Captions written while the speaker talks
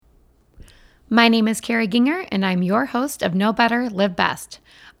My name is Carrie Ginger, and I'm your host of Know Better, Live Best.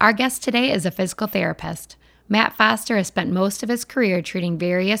 Our guest today is a physical therapist. Matt Foster has spent most of his career treating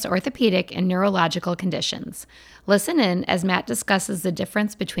various orthopedic and neurological conditions. Listen in as Matt discusses the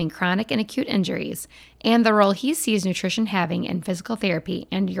difference between chronic and acute injuries and the role he sees nutrition having in physical therapy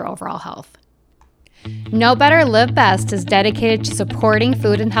and your overall health. Know Better, Live Best is dedicated to supporting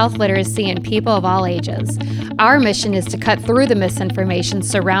food and health literacy in people of all ages. Our mission is to cut through the misinformation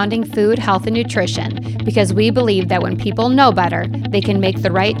surrounding food, health, and nutrition because we believe that when people know better, they can make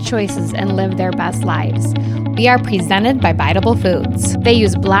the right choices and live their best lives. We are presented by Biteable Foods. They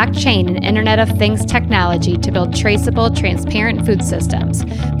use blockchain and Internet of Things technology to build traceable, transparent food systems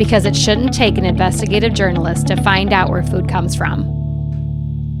because it shouldn't take an investigative journalist to find out where food comes from.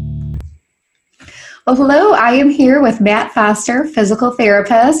 Well, hello, I am here with Matt Foster, physical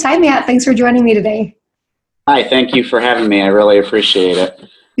therapist. Hi, Matt. Thanks for joining me today. Hi, thank you for having me. I really appreciate it.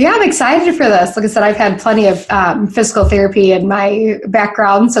 Yeah, I'm excited for this. Like I said, I've had plenty of physical therapy in my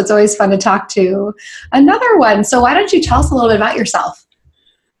background, so it's always fun to talk to another one. So why don't you tell us a little bit about yourself?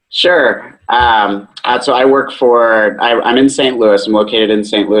 Sure. So I work I'm in St. Louis. I'm located in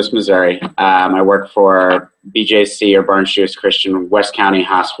St. Louis, Missouri. I work for BJC, or Barnes Jewish Christian West County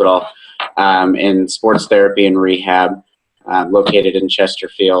Hospital, in sports therapy and rehab, located in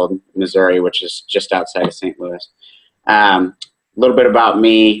Chesterfield, Missouri, which is just outside of St. Louis. A little bit about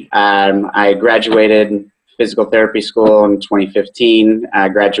me. I graduated physical therapy school in 2015. I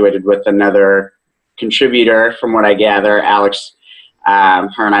graduated with another contributor, from what I gather, Alex.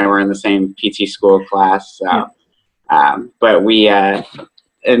 Her and I were in the same PT school class.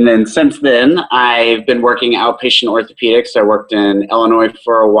 And then since then, I've been working outpatient orthopedics. I worked in Illinois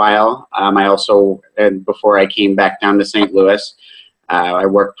for a while. Before I came back down to St. Louis, I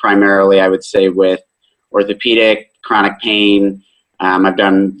worked primarily, I would say, with orthopedic, chronic pain. I've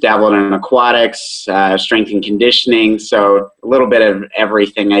dabbled in aquatics, strength and conditioning. So a little bit of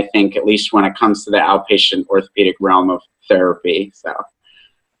everything, I think, at least when it comes to the outpatient orthopedic realm of therapy. So.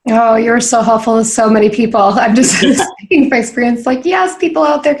 Oh, you're so helpful to so many people. I'm just speaking from experience, like, yes, people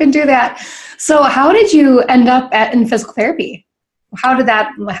out there can do that. So how did you end up in physical therapy? What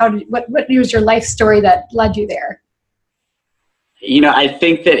was your life story that led you there? I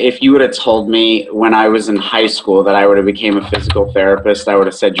think that if you would have told me when I was in high school that I would have became a physical therapist, I would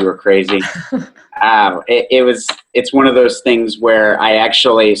have said you were crazy. It's one of those things where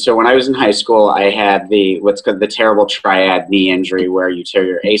so when I was in high school, I had what's called the terrible triad knee injury, where you tear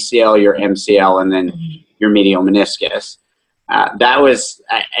your ACL, your MCL, and then your medial meniscus. And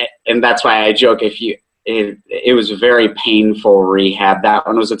that's why I joke, it was a very painful rehab. That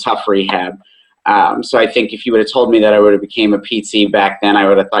one was a tough rehab. So I think if you would have told me that I would have became a PT back then, I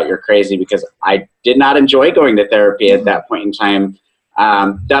would have thought you're crazy, because I did not enjoy going to therapy at that point in time.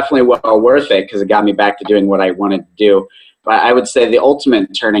 Definitely well worth it, because it got me back to doing what I wanted to do. But I would say the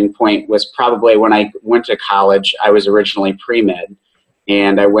ultimate turning point was probably when I went to college. I was originally pre-med,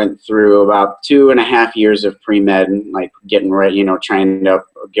 and I went through about 2.5 years of pre-med, like getting ready, trying to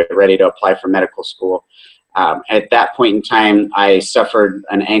get ready to apply for medical school. At that point in time, I suffered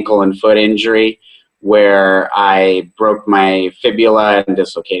an ankle and foot injury where I broke my fibula and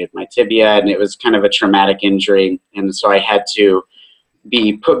dislocated my tibia, and it was kind of a traumatic injury. And so I had to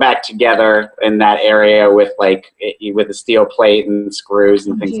be put back together in that area with a steel plate and screws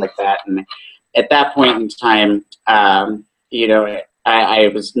and things like that. And at that point in time, I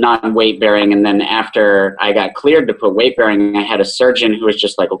was non-weight bearing. And then after I got cleared to put weight bearing, I had a surgeon who was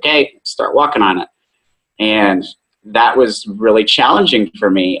just like, okay, start walking on it. And that was really challenging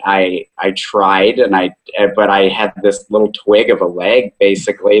for me. I tried, but I had this little twig of a leg,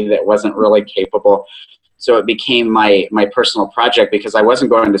 basically, that wasn't really capable. So it became my personal project, because I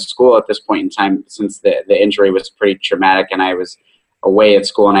wasn't going to school at this point in time, since the injury was pretty traumatic, and I was away at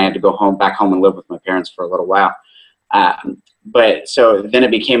school, and I had to go back home and live with my parents for a little while. But so then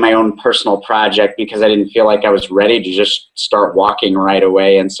it became my own personal project, because I didn't feel like I was ready to just start walking right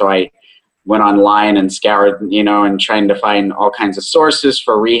away. And so I went online and scoured, and trying to find all kinds of sources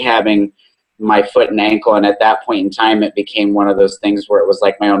for rehabbing my foot and ankle. And at that point in time, it became one of those things where it was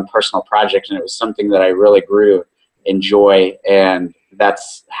like my own personal project, and it was something that I really grew to enjoy. And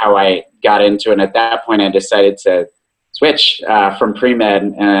that's how I got into it. And at that point, I decided to switch from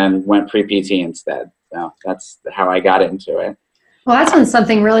pre-med and went pre-PT instead. So that's how I got into it. Well, that's when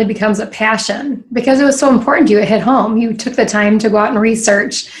something really becomes a passion, because it was so important to you. It hit home. You took the time to go out and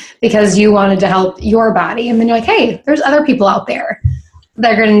research because you wanted to help your body. And then you're like, hey, there's other people out there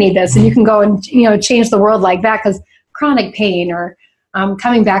that are going to need this. And you can go and, change the world like that, because chronic pain or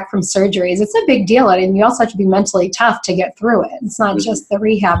coming back from surgeries. It's a big deal. And you also have to be mentally tough to get through it. It's not just the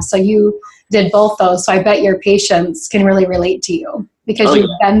rehab. So you did both those. So I bet your patients can really relate to you because you've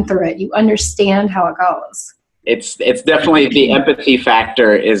been through it. You understand how it goes. It's definitely the empathy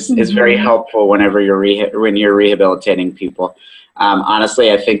factor is very helpful whenever when you're rehabilitating people.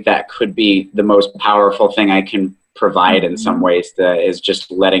 Honestly, I think that could be the most powerful thing I can provide in some ways, is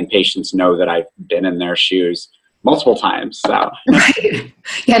just letting patients know that I've been in their shoes multiple times. So right.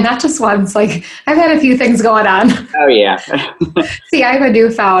 Yeah, not just once. Like, I've had a few things going on. Oh yeah. See, I have a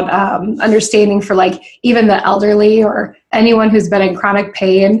newfound understanding for like even the elderly or anyone who's been in chronic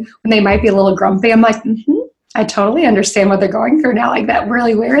pain when they might be a little grumpy. I'm like, I totally understand what they're going through now. Like, that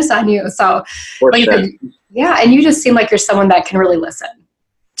really wears on you. So like, sure. Yeah, and you just seem like you're someone that can really listen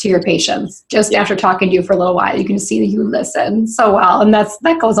to your patients. Just after talking to you for a little while, you can see that you listen so well, and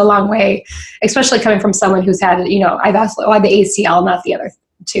that goes a long way, especially coming from someone who's had, I've also had the ACL, not the other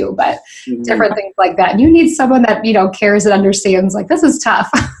two, but different things like that. And you need someone that cares and understands. Like, this is tough.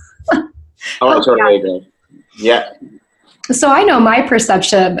 I totally agree. Yeah. So I know my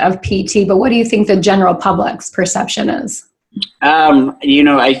perception of PT, but what do you think the general public's perception is?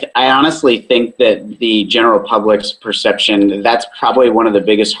 I honestly think that the general public's perception, that's probably one of the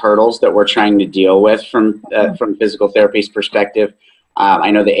biggest hurdles that we're trying to deal with from physical therapy's perspective.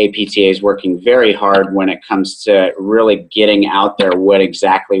 I know the APTA is working very hard when it comes to really getting out there what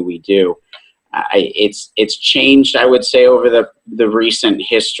exactly we do. It's changed, I would say, over the recent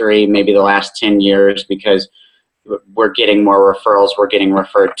history, maybe the last 10 years, because we're getting more referrals. We're getting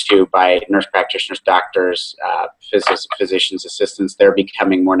referred to by nurse practitioners, doctors, physicians, assistants. They're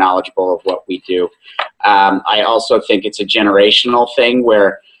becoming more knowledgeable of what we do. I also think it's a generational thing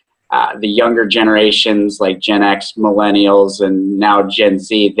where the younger generations like Gen X, millennials, and now Gen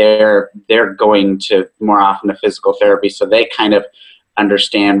Z, they're going to more often to physical therapy, so they kind of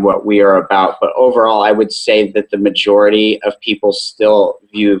understand what we are about. But overall, I would say that the majority of people still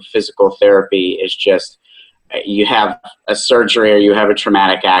view physical therapy as just you have a surgery or you have a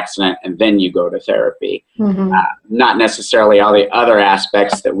traumatic accident and then you go to therapy. Not necessarily all the other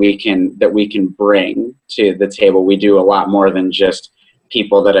aspects that we can bring to the table. We do a lot more than just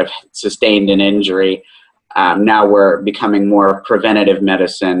people that have sustained an injury. Now we're becoming more preventative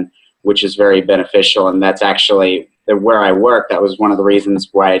medicine, which is very beneficial. And that's actually where I work. That was one of the reasons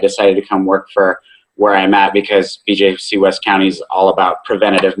why I decided to come work for where I'm at, because BJC West County is all about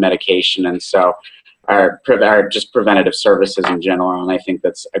preventative medication. And so our just preventative services in general, and I think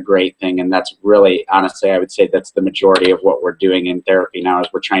that's a great thing. And that's really, honestly, I would say that's the majority of what we're doing in therapy now, is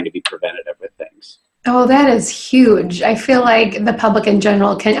we're trying to be preventative with things. Oh, that is huge. I feel like the public in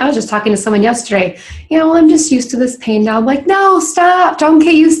general I was just talking to someone yesterday, I'm just used to this pain now. I'm like, no, stop. Don't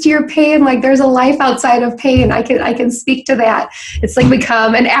get used to your pain. Like, there's a life outside of pain. I can speak to that. It's like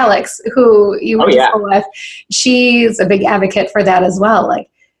and Alex, who you were with, she's a big advocate for that as well. Like,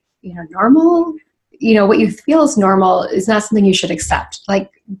 normal, what you feel is normal is not something you should accept.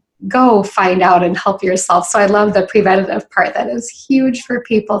 Like, go find out and help yourself. So I love the preventative part. That is huge for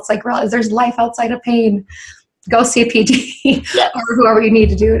people. It's like, realize there's life outside of pain. Go see a PT or whoever you need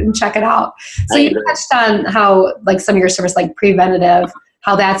to do it and check it out. So you touched on how, like, some of your service, like preventative,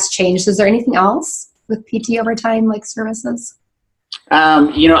 how that's changed. Is there anything else with PT over time, like services?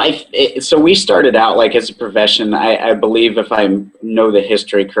 So we started out like as a profession, I believe, if I know the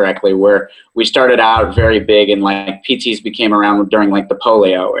history correctly, where we started out very big and like PTs became around during like the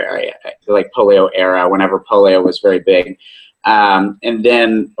polio era, whenever polio was very big. And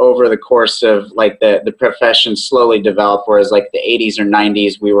then over the course of like the profession slowly developed, whereas like the 80s or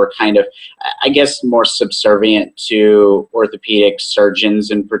 90s, we were kind of, I guess, more subservient to orthopedic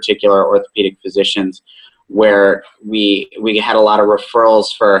surgeons, in particular orthopedic physicians, where we had a lot of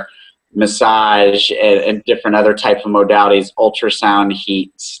referrals for massage and different other type of modalities, ultrasound,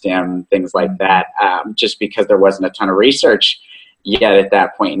 heat, stim, things like that, just because there wasn't a ton of research yet at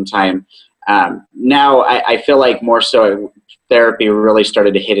that point in time. Now I feel like more so therapy really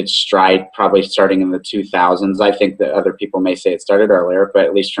started to hit its stride probably starting in the 2000s. I think that other people may say it started earlier, but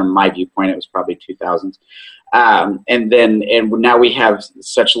at least from my viewpoint, it was probably 2000s. And now we have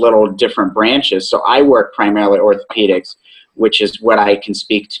such little different branches. So I work primarily orthopedics, which is what I can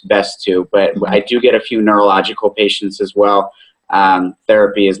speak best to, but I do get a few neurological patients as well.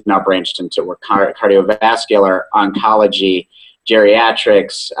 Therapy is now branched into cardiovascular, oncology,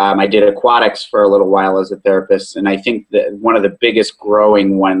 geriatrics. I did aquatics for a little while as a therapist. And I think that one of the biggest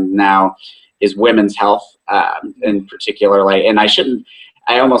growing one now is women's health, in particular. And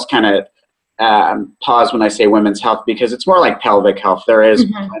I almost kind of, pause when I say women's health, because it's more like pelvic health. There is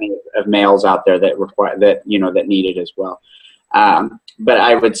plenty of males out there that require that, that need it as well. But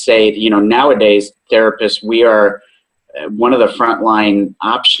I would say, nowadays therapists, we are one of the frontline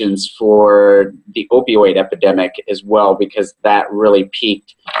options for the opioid epidemic as well, because that really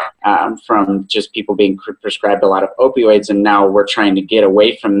peaked from just people being prescribed a lot of opioids. And now we're trying to get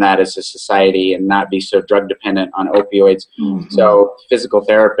away from that as a society and not be so drug dependent on opioids. Mm-hmm. So physical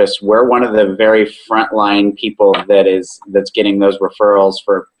therapists, we're one of the very frontline people that's getting those referrals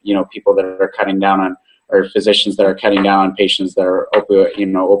for, people that are cutting down on, or physicians that are cutting down on patients that are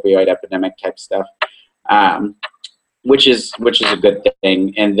opioid epidemic type stuff. Which is a good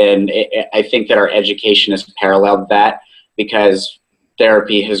thing. And then I think that our education has paralleled that, because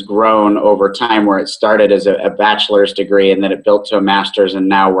therapy has grown over time, where it started as a bachelor's degree and then it built to a master's, and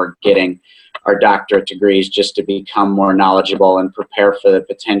now we're getting our doctorate degrees just to become more knowledgeable and prepare for the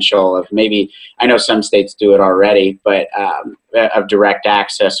potential of maybe, I know some states do it already, but of direct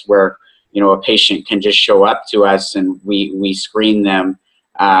access where, a patient can just show up to us and we screen them.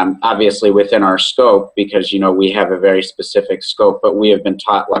 Obviously within our scope, because, we have a very specific scope, but we have been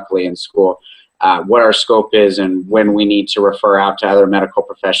taught, luckily in school, what our scope is and when we need to refer out to other medical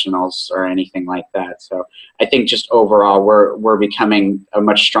professionals or anything like that. So I think just overall, we're becoming a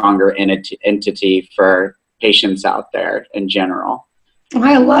much stronger entity for patients out there in general. Oh,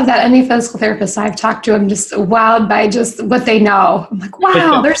 I love that. Any physical therapists I've talked to, I'm just wowed by just what they know. I'm like,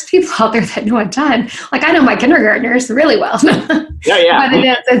 wow, there's people out there that know a ton. Like, I know my kindergartners really well. Yeah. But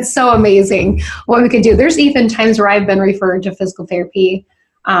it's so amazing what we can do. There's even times where I've been referred to physical therapy,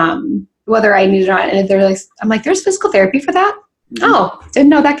 whether I need it or not. And they're like, I'm like, there's physical therapy for that? Mm-hmm. Oh, didn't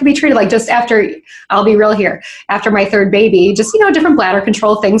know that could be treated. Like, just after, I'll be real here, after my third baby, just, different bladder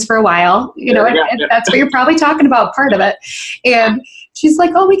control things for a while, and that's what you're probably talking about, part of it. And she's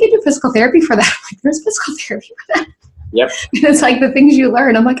like, oh, we can do physical therapy for that. I'm like, there's physical therapy for that. Yep. And it's like the things you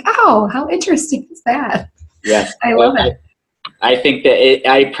learn. I'm like, oh, how interesting is that? Yes. I love it. I think that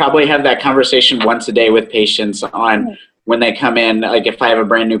I probably have that conversation once a day with patients on when they come in. Like, if I have a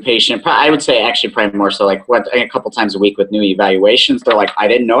brand new patient, I would say actually probably more so like a couple times a week with new evaluations. They're like, I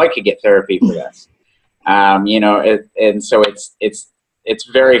didn't know I could get therapy for this. And so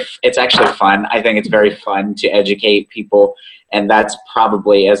it's actually fun. I think it's very fun to educate people. And that's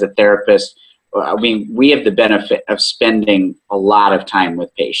probably, as a therapist, we have the benefit of spending a lot of time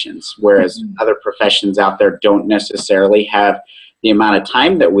with patients, whereas other professions out there don't necessarily have the amount of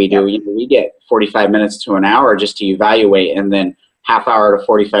time that we do. We get 45 minutes to an hour just to evaluate, and then half hour to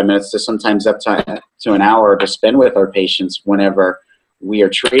 45 minutes to sometimes up to an hour to spend with our patients whenever we are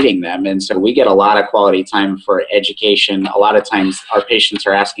treating them. And so we get a lot of quality time for education. A lot of times our patients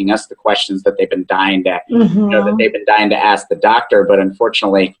are asking us the questions that they've been dying to, that they've been dying to ask the doctor. But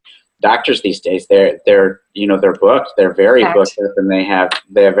unfortunately, doctors these days, they're booked. They're very booked up, and they have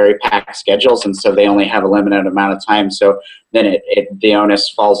very packed schedules. And so they only have a limited amount of time. So then the onus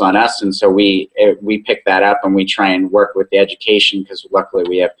falls on us. And so we pick that up and we try and work with the education, because luckily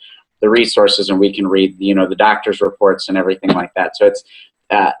we have the resources and we can read, the doctor's reports and everything like that. So it's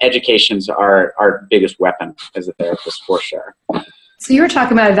education's our biggest weapon as a therapist, for sure. So you were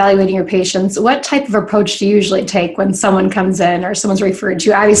talking about evaluating your patients. What type of approach do you usually take when someone comes in or someone's referred to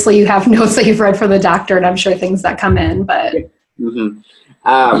you? Obviously, you have notes that you've read from the doctor, and I'm sure things that come in, but. Mm-hmm.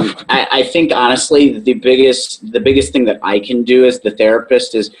 I think, honestly, the biggest thing that I can do as the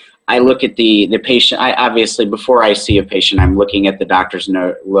therapist is I look at the patient. Obviously, before I see a patient, I'm looking at the doctor's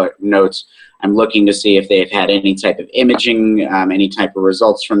notes. I'm looking to see if they've had any type of imaging, any type of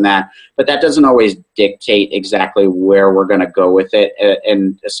results from that. But that doesn't always dictate exactly where we're going to go with it,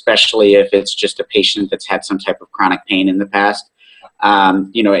 and especially if it's just a patient that's had some type of chronic pain in the past.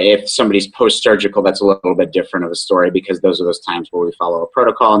 If somebody's post-surgical, that's a little bit different of a story, because those are those times where we follow a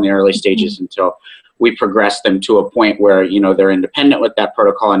protocol in the early stages until we progress them to a point where, they're independent with that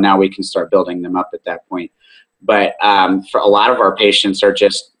protocol, and now we can start building them up at that point. But for a lot of our patients are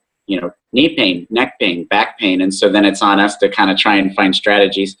just, knee pain, neck pain, back pain. And so then it's on us to kind of try and find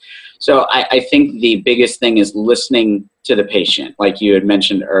strategies. So I think the biggest thing is listening to the patient. Like you had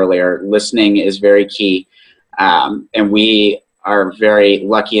mentioned earlier, listening is very key. And we are very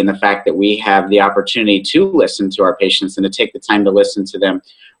lucky in the fact that we have the opportunity to listen to our patients and to take the time to listen to them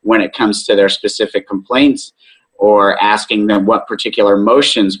when it comes to their specific complaints, or asking them what particular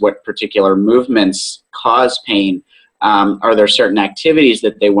motions, what particular movements cause pain. Are there certain activities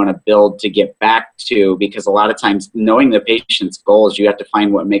that they want to build to get back to? Because a lot of times, knowing the patient's goals, you have to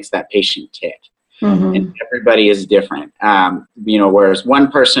find what makes that patient tick. Mm-hmm. And everybody is different. Whereas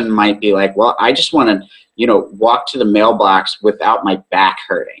one person might be like, well, I just want to, walk to the mailbox without my back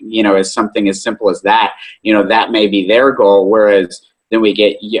hurting, as something as simple as that, that may be their goal. Whereas Then we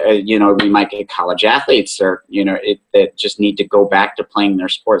get, we might get college athletes or, that just need to go back to playing their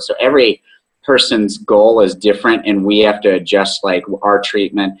sport. So every person's goal is different, and we have to adjust like our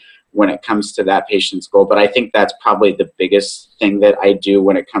treatment when it comes to that patient's goal. But I think that's probably the biggest thing that I do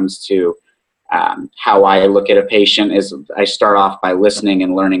when it comes to how I look at a patient is I start off by listening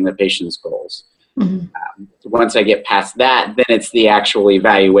and learning the patient's goals. Mm-hmm. Once I get past that, then it's the actual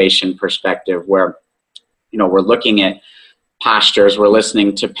evaluation perspective where, we're looking at postures, we're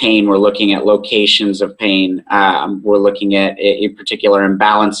listening to pain, we're looking at locations of pain, we're looking at particular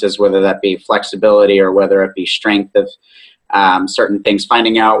imbalances, whether that be flexibility or whether it be strength of certain things,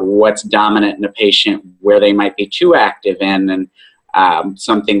 finding out what's dominant in a patient, where they might be too active in, and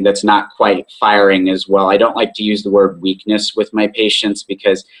something that's not quite firing as well. I don't like to use the word weakness with my patients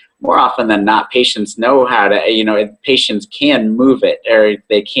because more often than not, patients know how to, patients can move it or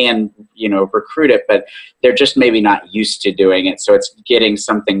they can, recruit it, but they're just maybe not used to doing it. So it's getting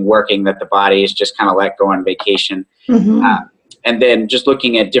something working that the body is just kind of let go on vacation. Mm-hmm. And then just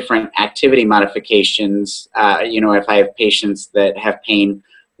looking at different activity modifications, if I have patients that have pain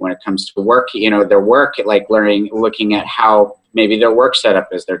when it comes to work, their work, like looking at how maybe their work setup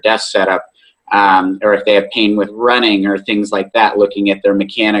is, their desk setup, or if they have pain with running or things like that, looking at their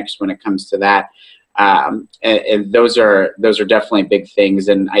mechanics when it comes to that. And those are definitely big things.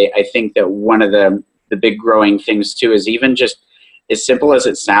 And I think that one of the big growing things too is even just as simple as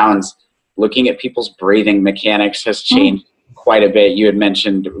it sounds, looking at people's breathing mechanics has changed quite a bit. You had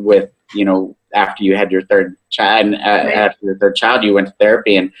mentioned with, after you had your third child, you went to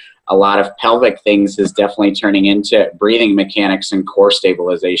therapy, and a lot of pelvic things is definitely turning into breathing mechanics, and core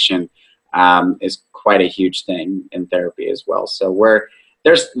stabilization is quite a huge thing in therapy as well. So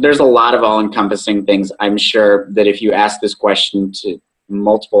there's a lot of all-encompassing things. I'm sure that if you ask this question to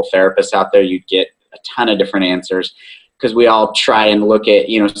multiple therapists out there, you'd get a ton of different answers, because we all try and look at,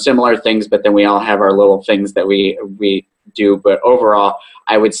 similar things, but then we all have our little things that we do. But overall,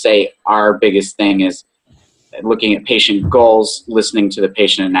 I would say our biggest thing is looking at patient goals, listening to the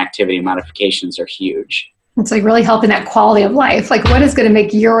patient, and activity modifications are huge. It's like really helping that quality of life. Like, what is going to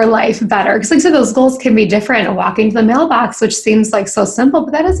make your life better? Because like I said, those goals can be different. Walking to the mailbox, which seems like so simple,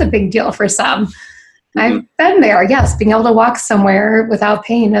 but that is a big deal for some. Mm-hmm. I've been there. Yes. Being able to walk somewhere without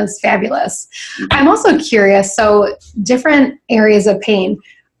pain is fabulous. Mm-hmm. I'm also curious. So different areas of pain.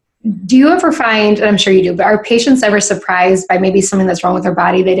 Do you ever find, and I'm sure you do, but are patients ever surprised by maybe something that's wrong with their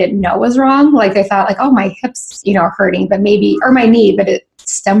body they didn't know was wrong? Like they thought like, oh, my hip's, are hurting, but maybe, or my knee, but it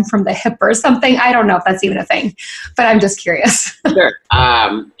stemmed from the hip or something. I don't know if that's even a thing, but I'm just curious. Sure.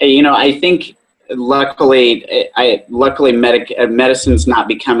 I think luckily medicine's not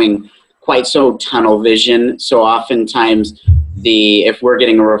becoming quite so tunnel vision. So oftentimes if we're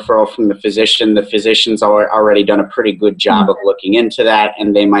getting a referral from the physician's already done a pretty good job of looking into that,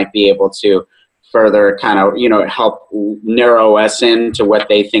 and they might be able to further kind of, help narrow us into what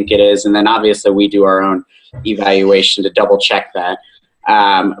they think it is. And then obviously we do our own evaluation to double check that.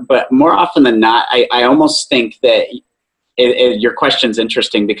 But more often than not, I almost think that your question's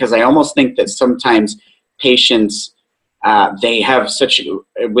interesting, because I almost think that sometimes patients, they have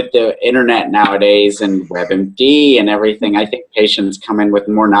with the internet nowadays and WebMD and everything, I think patients come in with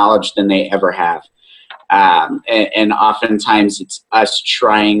more knowledge than they ever have. And oftentimes it's us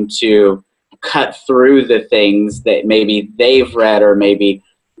trying to cut through the things that maybe they've read, or maybe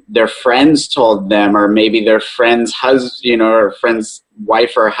their friends told them, or maybe their friend's husband, or friend's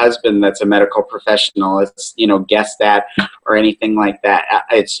wife or husband that's a medical professional, it's, guessed that, or anything like that.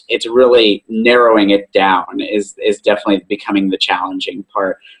 It's really narrowing it down is definitely becoming the challenging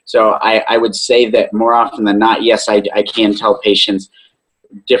part. So I would say that more often than not, yes, I can tell patients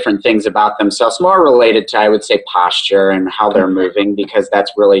different things about themselves, more related to, I would say, posture and how they're moving, because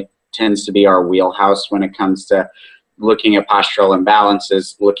that's really tends to be our wheelhouse when it comes to looking at postural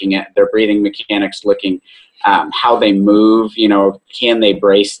imbalances, looking at their breathing mechanics, looking how they move, can they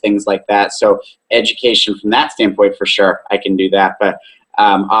brace, things like that. So education from that standpoint, for sure, I can do that. But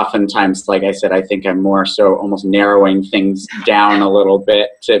oftentimes, like I said, I think I'm more so almost narrowing things down a little bit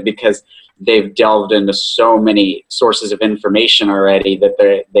because they've delved into so many sources of information already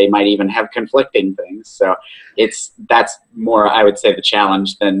that they might even have conflicting things. So that's more, I would say, the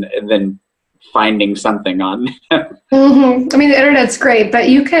challenge than finding something on. Mm-hmm. I mean, the internet's great, but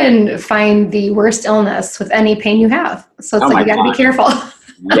you can find the worst illness with any pain you have. So it's like, you got to be careful.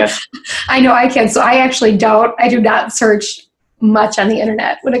 Yes. I know I can. So I do not search much on the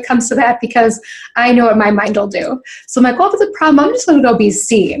internet when it comes to that, because I know what my mind will do. So I'm like, well, if it's a problem, I'm just going to go be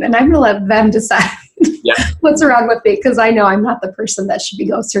seen, and I'm going to let them decide Yeah. What's wrong with me? Because I know I'm not the person that should be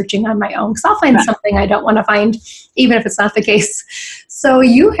go searching on my own, because I'll find something I don't want to find, even if it's not the case. So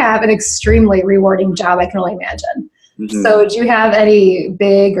you have an extremely rewarding job, I can only imagine. Mm-hmm. So do you have any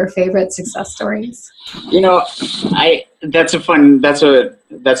big or favorite success stories? That's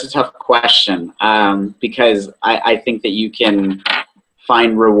a tough question, because I think that you can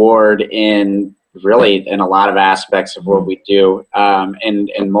find reward in a lot of aspects of what we do,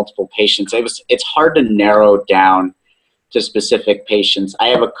 and multiple patients. It's hard to narrow down to specific patients. I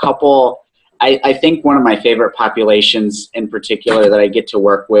have a couple. I think one of my favorite populations in particular that I get to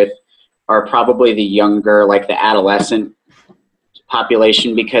work with are probably the younger, like the adolescent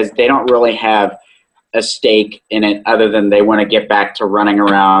population, because they don't really have a stake in it other than they want to get back to running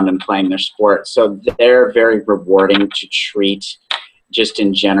around and playing their sport. So they're very rewarding to treat just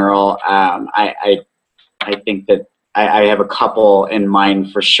in general. I think that I have a couple in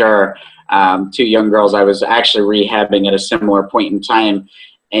mind for sure. 2 young girls I was actually rehabbing at a similar point in time,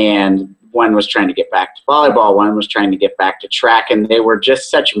 and one was trying to get back to volleyball, one was trying to get back to track, and they were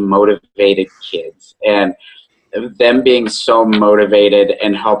just such motivated kids. And them being so motivated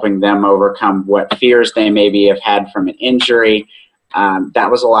and helping them overcome what fears they maybe have had from an injury,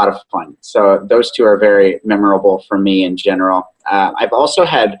 that was a lot of fun. So those 2 are very memorable for me in general. I've also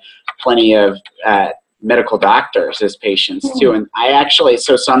had plenty of medical doctors as patients too, and I actually,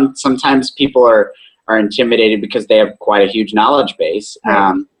 so sometimes people are intimidated because they have quite a huge knowledge base,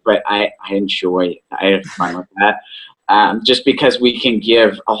 but I enjoy it. I have fun with that. Just because we can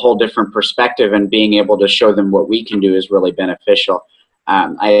give a whole different perspective, and being able to show them what we can do is really beneficial.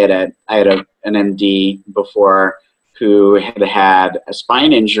 I had an MD before who had a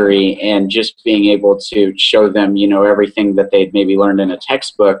spine injury, and just being able to show them, everything that they'd maybe learned in a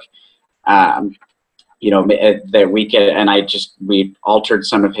textbook, that we altered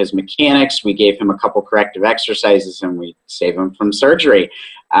some of his mechanics. We gave him a couple corrective exercises, and we saved him from surgery.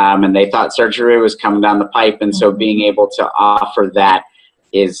 And they thought surgery was coming down the pipe. And so being able to offer that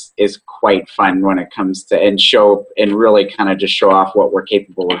is quite fun when it comes to, and really kind of just show off what we're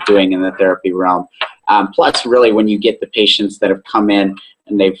capable of doing in the therapy realm. Plus, really, when you get the patients that have come in,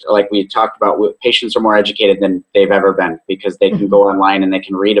 and they've, like we talked about, patients are more educated than they've ever been, because they can go online and they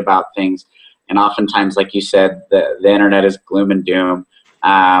can read about things. And oftentimes, like you said, the internet is gloom and doom.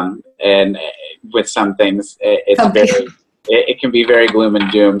 And with some things, it can be very gloom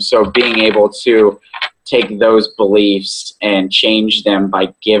and doom. So being able to take those beliefs and change them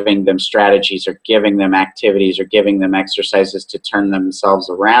by giving them strategies, or giving them activities, or giving them exercises to turn themselves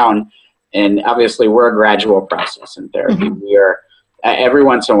around. And obviously, we're a gradual process in therapy. We are, every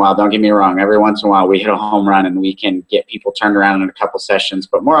once in a while, don't get me wrong, every once in a while we hit a home run and we can get people turned around in a couple sessions,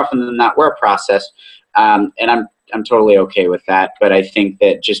 but more often than not, we're a process. And I'm totally okay with that. But I think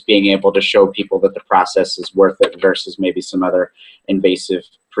that just being able to show people that the process is worth it versus maybe some other invasive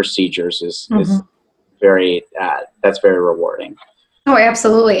procedures is very, that's very rewarding. Oh,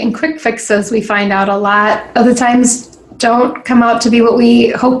 absolutely. And quick fixes, we find out a lot of the times, don't come out to be what we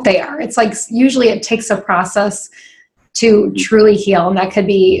hope they are. It's like, usually it takes a process to truly heal. And that could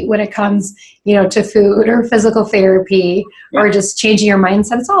be when it comes, to food or physical therapy, or just changing your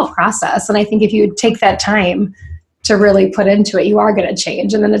mindset. It's all a process. And I think if you take that time to really put into it, you are going to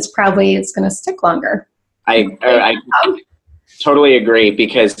change. And then it's going to stick longer. I totally agree,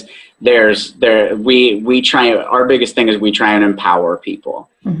 because we try, our biggest thing is we try and empower people.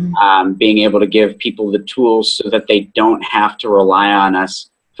 Being able to give people the tools so that they don't have to rely on us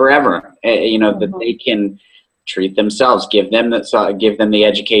forever. That they can treat themselves, give them the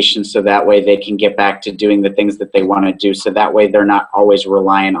education, so that way they can get back to doing the things that they want to do. So that way they're not always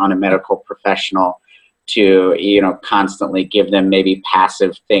relying on a medical professional to, constantly give them maybe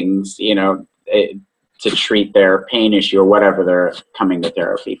passive things, to treat their pain issue or whatever they're coming to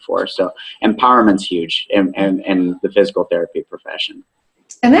therapy for. So empowerment's huge in the physical therapy profession.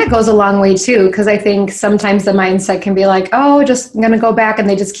 And that goes a long way too, because I think sometimes the mindset can be like, oh, just I'm going to go back, and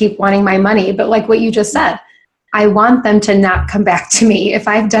they just keep wanting my money. But like what you just said, I want them to not come back to me. If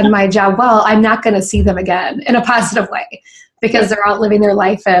I've done my job well, I'm not going to see them again in a positive way, because they're out living their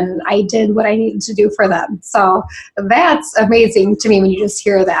life and I did what I needed to do for them. So that's amazing to me when you just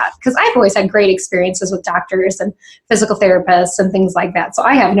hear that, because I've always had great experiences with doctors and physical therapists and things like that. So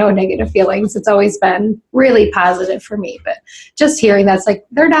I have no negative feelings. It's always been really positive for me. But just hearing that's like,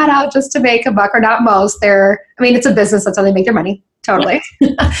 they're not out just to make a buck, or not most. It's a business. That's how they make their money. Totally.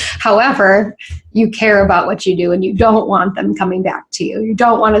 However, you care about what you do, and you don't want them coming back to you. You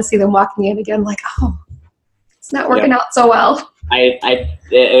don't want to see them walking in again like, oh, it's not working out so well.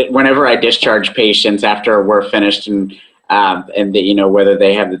 Whenever I discharge patients after we're finished, and and that, whether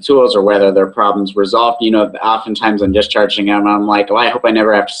they have the tools or whether their problem's resolved. Oftentimes I'm discharging them. I'm like, well, I hope I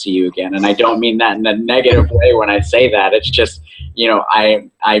never have to see you again. And I don't mean that in a negative way when I say that. It's just,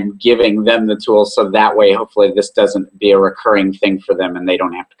 I'm giving them the tools so that way, hopefully this doesn't be a recurring thing for them and they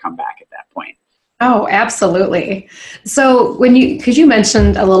don't have to come back at that point. Oh, absolutely. So because you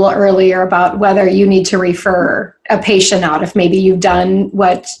mentioned a little earlier about whether you need to refer a patient out if maybe you've done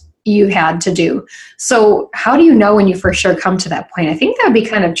what you had to do. So how do you know when you for sure come to that point? I think that would be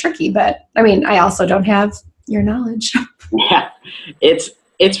kind of tricky, but I mean, I also don't have your knowledge. Yeah,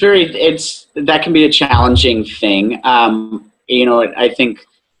 that can be a challenging thing. I think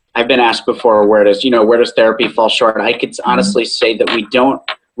I've been asked before, where does therapy fall short? I could honestly say that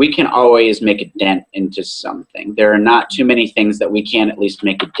we can always make a dent into something. There are not too many things that we can at least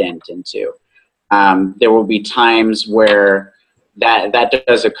make a dent into. There will be times where that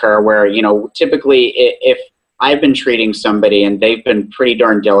does occur where, typically if I've been treating somebody and they've been pretty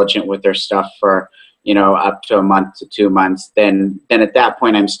darn diligent with their stuff for, up to a month to 2 months, then at that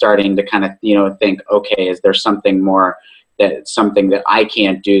point I'm starting to kind of, think, okay, is there something more something that I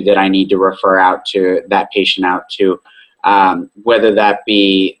can't do that I need to refer that patient out to? Whether that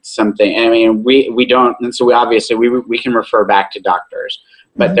be something, I mean, we don't, and so we can refer back to doctors,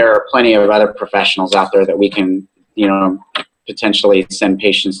 but there are plenty of other professionals out there that we can, potentially send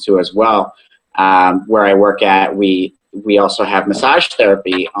patients to as well. Where I work at, we also have massage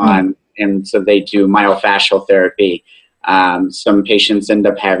therapy on, and so they do myofascial therapy. Some patients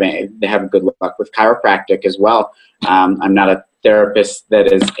they have good luck with chiropractic as well. I'm not a therapist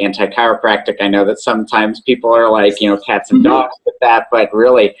that is anti-chiropractic. I know that sometimes people are like, cats and dogs with that, but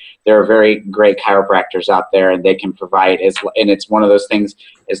really there are very great chiropractors out there and they can provide, and it's one of those things,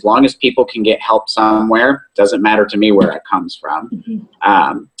 as long as people can get help somewhere, doesn't matter to me where it comes from.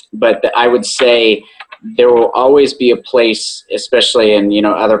 But I would say there will always be a place, especially in,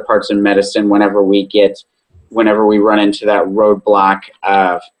 other parts of medicine, whenever we run into that roadblock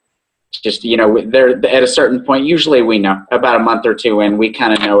of just, there at a certain point, usually we know about a month or two in, we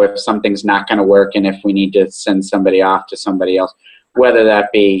kind of know if something's not going to work and if we need to send somebody off to somebody else, whether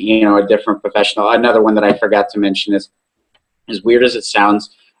that be, a different professional. Another one that I forgot to mention is, as weird as it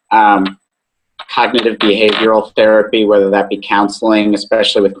sounds, cognitive behavioral therapy, whether that be counseling,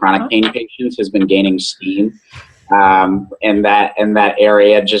 especially with chronic pain patients, has been gaining steam. In that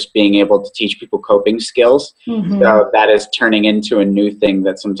area, just being able to teach people coping skills. So that is turning into a new thing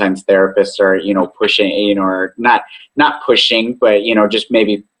that sometimes therapists are, pushing, or not pushing, but, just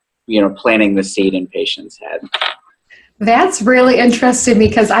maybe, planting the seed in patients' head. That's really interesting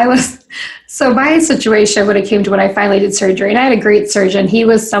because my situation when it came to when I finally did surgery, and I had a great surgeon. He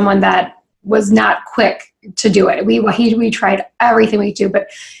was someone that was not quick to do it. We tried everything we could do, but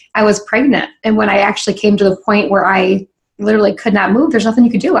I was pregnant. And when I actually came to the point where I literally could not move, there's nothing you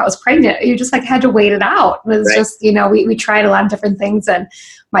could do. I was pregnant. You just had to wait it out. It was just, we tried a lot of different things. And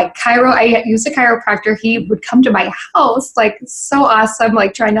I used a chiropractor. He would come to my house, so awesome,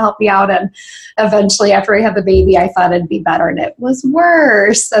 trying to help me out. And eventually after I had the baby, I thought it'd be better and it was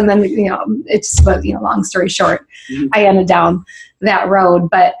worse. And then, it's just, long story short, I ended down that road.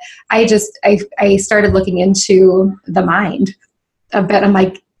 But I started looking into the mind a bit. I'm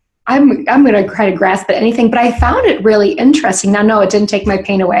like, I'm going to try to grasp at anything, but I found it really interesting. Now, no, it didn't take my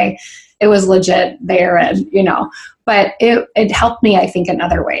pain away. It was legit there, and but it helped me, I think, in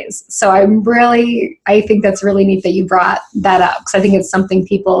other ways. So I think that's really neat that you brought that up, because I think it's something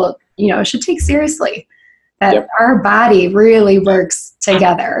people, should take seriously. That our body really works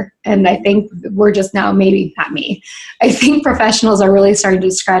together, and I think we're just now, maybe not me, I think professionals are really starting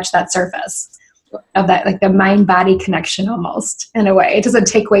to scratch that surface of that, the mind-body connection almost, in a way. It doesn't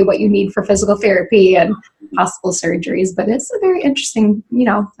take away what you need for physical therapy and possible surgeries, but it's a very interesting,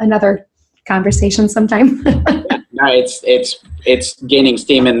 another conversation sometime. No, it's gaining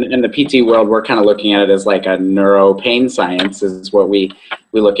steam in the PT world. We're kind of looking at it as like a neuro pain science is what we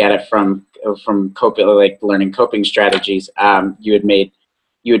look at it from coping, learning coping strategies. You had made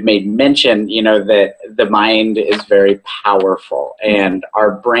mention, that the mind is very powerful, and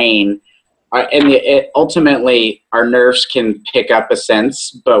our brain, ultimately, our nerves can pick up a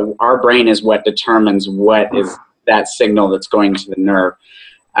sense, but our brain is what determines what is that signal that's going to the nerve,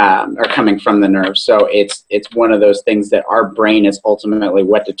 or coming from the nerve. So it's one of those things that our brain is ultimately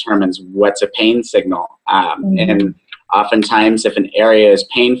what determines what's a pain signal. And oftentimes, if an area is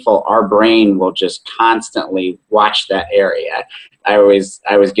painful, our brain will just constantly watch that area. I always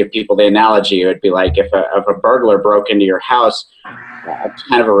give people the analogy. It would be like if a burglar broke into your house,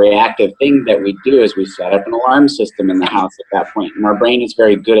 kind of a reactive thing that we do is we set up an alarm system in the house at that point. And our brain is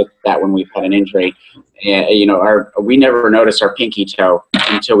very good at that when we've had an injury. We never notice our pinky toe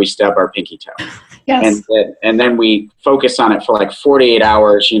until we stub our pinky toe. Yes. And then we focus on it for like 48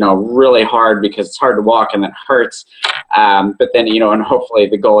 hours, really hard because it's hard to walk and that hurts. But then, and hopefully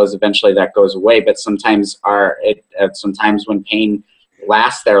the goal is eventually that goes away. But sometimes sometimes when pain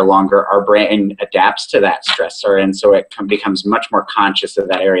lasts there longer, our brain adapts to that stressor. And so it becomes much more conscious of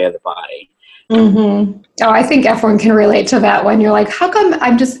that area of the body. Mm-hmm. Oh, I think everyone can relate to that when you're like, how come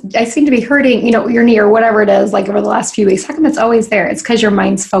I seem to be hurting, your knee or whatever it is, like over the last few weeks, how come it's always there? It's because your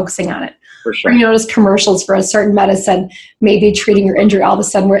mind's focusing on it. For sure. Or you notice commercials for a certain medicine, maybe treating your injury all of a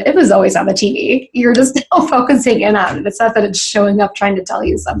sudden where it was always on the TV. You're just now focusing in on it. It's not that it's showing up trying to tell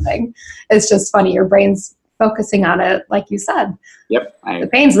you something. It's just funny. Your brain's focusing on it, like you said. Yep. The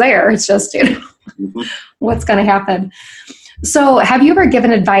pain's there. It's just, Mm-hmm. what's going to happen. So have you ever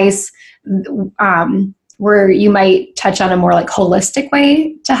given advice where you might touch on a more like holistic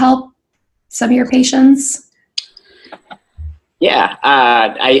way to help some of your patients? Yeah,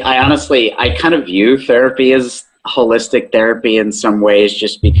 I honestly, I kind of view therapy as holistic therapy in some ways,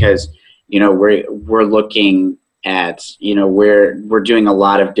 just because, we're looking at, we're doing a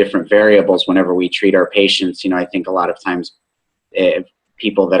lot of different variables whenever we treat our patients. I think a lot of times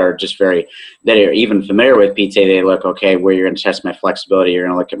people that are that are even familiar with PT, they look, okay, where you're going to test my flexibility, you're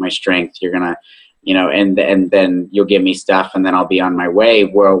going to look at my strength, you're going to, and then you'll give me stuff and then I'll be on my way.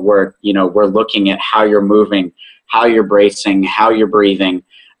 We're looking at how you're moving, how you're bracing, how you're breathing.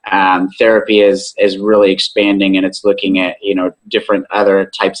 Therapy is really expanding, and it's looking at, different other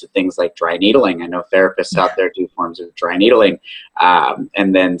types of things like dry needling. I know therapists out there do forms of dry needling.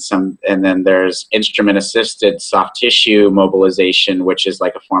 And then there's instrument assisted soft tissue mobilization, which is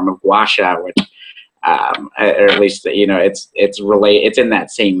like a form of gua sha, which, or at least, it's in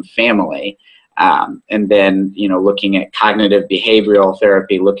that same family. And then, looking at cognitive behavioral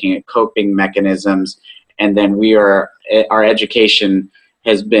therapy, looking at coping mechanisms. And then our education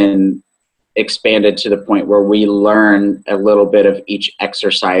has been expanded to the point where we learn a little bit of each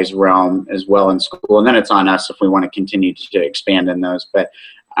exercise realm as well in school. And then it's on us if we want to continue to expand in those. But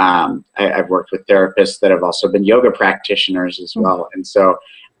I've worked with therapists that have also been yoga practitioners as well. And so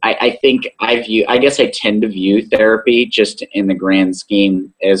I think I guess I tend to view therapy just in the grand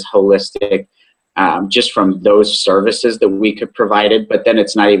scheme as holistic, just from those services that we could provide. But then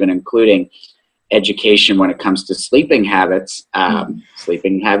it's not even including education when it comes to sleeping habits.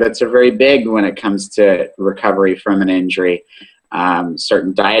 Sleeping habits are very big when it comes to recovery from an injury.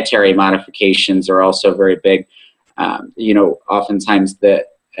 Certain dietary modifications are also very big. Oftentimes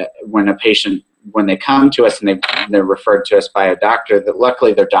when they come to us and they're referred to us by a doctor, that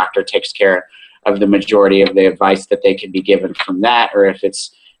luckily their doctor takes care of the majority of the advice that they can be given from that, or if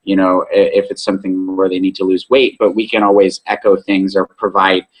it's something where they need to lose weight, but we can always echo things or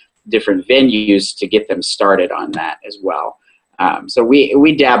provide different venues to get them started on that as well. So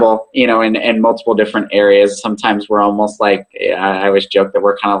we dabble, in multiple different areas. Sometimes we're almost like, I always joke that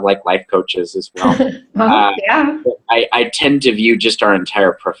we're kind of like life coaches as well. Yeah. I tend to view just our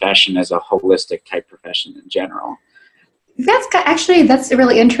entire profession as a holistic type profession in general. That's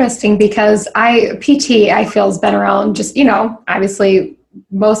really interesting because PT, I feel, has been around just, obviously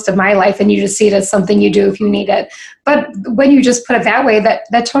most of my life, and you just see it as something you do if you need it. But when you just put it that way,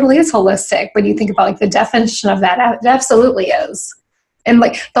 that totally is holistic. When you think about like the definition of that, it absolutely is. And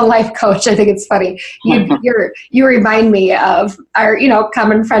like the life coach, I think it's funny. You remind me of our,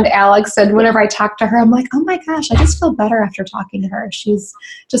 common friend Alex. And whenever I talk to her, I'm like, oh my gosh, I just feel better after talking to her. She's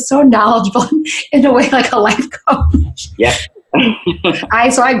just so knowledgeable in a way, like a life coach. Yeah.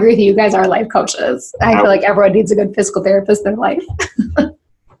 So I agree with you. You guys are life coaches. I feel like everyone needs a good physical therapist in their life.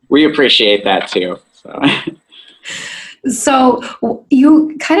 We appreciate that too. So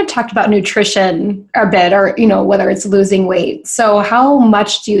you kind of talked about nutrition a bit, or, whether it's losing weight. So how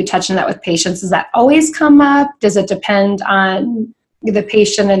much do you touch on that with patients? Does that always come up? Does it depend on the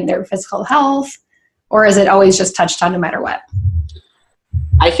patient and their physical health? Or is it always just touched on no matter what?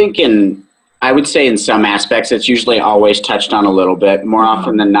 I would say in some aspects, it's usually always touched on a little bit. More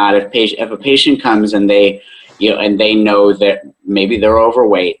often than not, if a patient comes and they know that maybe they're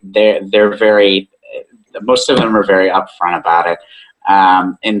overweight, most of them are very upfront about it.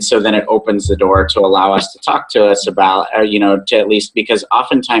 And so then it opens the door to allow us to talk to us about, to at least, because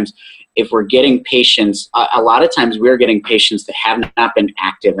oftentimes if we're getting patients, a lot of times we're getting patients that have not been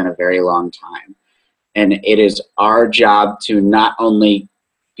active in a very long time. And it is our job to not only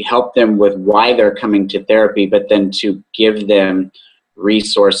help them with why they're coming to therapy, but then to give them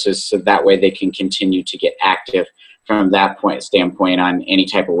resources so that way they can continue to get active. from that standpoint on any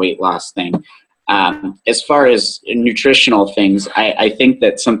type of weight loss thing. As far as nutritional things, I think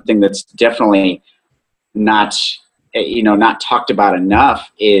that something that's definitely not talked about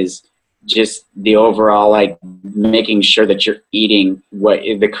enough is just the overall, like, making sure that you're eating what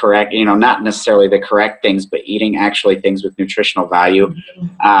the correct, not necessarily the correct things, but eating actually things with nutritional value.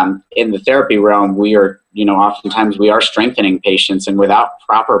 In the therapy realm, we are, oftentimes we are strengthening patients, and without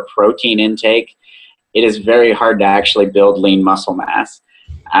proper protein intake, it is very hard to actually build lean muscle mass.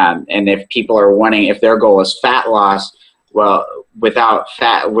 And if people are if their goal is fat loss, well, without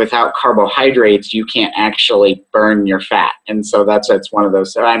carbohydrates, you can't actually burn your fat. And so that's one of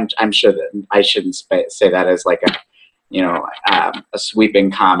those. So I'm sure that I shouldn't say that as like a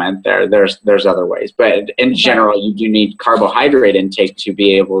sweeping comment there. There's other ways, but in general, you do need carbohydrate intake to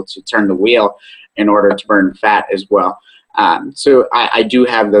be able to turn the wheel in order to burn fat as well. So I do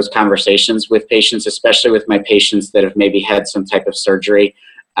have those conversations with patients, especially with my patients that have maybe had some type of surgery,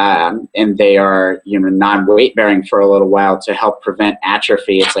 and they are, non-weight bearing for a little while, to help prevent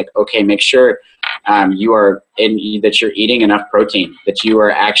atrophy. It's like, okay, make sure that you're eating enough protein, that you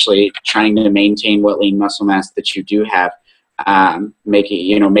are actually trying to maintain what lean muscle mass that you do have,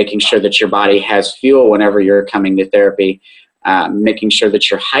 making sure that your body has fuel whenever you're coming to therapy, making sure that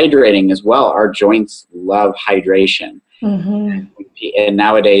you're hydrating as well. Our joints love hydration. Mm-hmm. And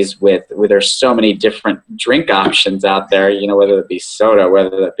nowadays, with there's so many different drink options out there, whether it be soda,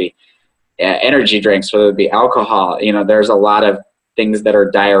 whether it be energy drinks, whether it be alcohol, there's a lot of things that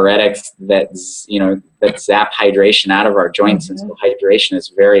are diuretics that zap hydration out of our joints. Mm-hmm. And so hydration is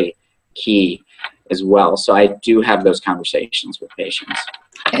very key as well. So I do have those conversations with patients.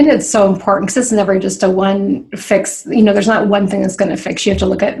 And it's so important because it's never just a one fix. There's not one thing that's going to fix. You have to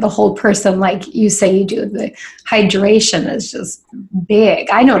look at the whole person, like you say you do. The hydration is just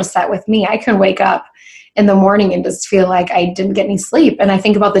big. I noticed that with me. I can wake up in the morning and just feel like I didn't get any sleep. And I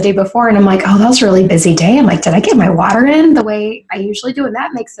think about the day before and I'm like, oh, that was a really busy day. I'm like, did I get my water in the way I usually do? And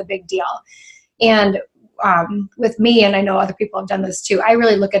that makes a big deal. And with me, and I know other people have done this too, I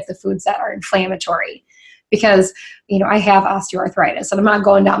really look at the foods that are inflammatory. Because, I have osteoarthritis and I'm not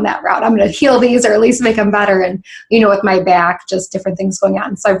going down that route. I'm going to heal these or at least make them better. And, with my back, just different things going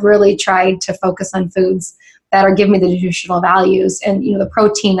on. So I've really tried to focus on foods that are giving me the nutritional values and, the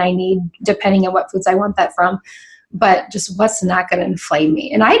protein I need, depending on what foods I want that from, but just what's not going to inflame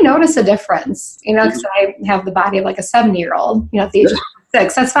me. And I notice a difference, because I have the body of like a 70-year-old, at the age of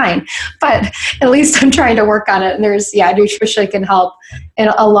 6, that's fine. But at least I'm trying to work on it. And nutrition can help,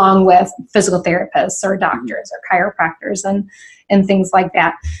 and along with physical therapists or doctors or chiropractors and things like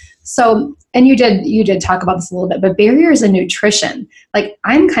that. So, and you did talk about this a little bit, but barriers in nutrition, like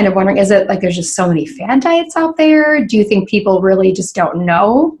I'm kind of wondering, is it like there's just so many fad diets out there? Do you think people really just don't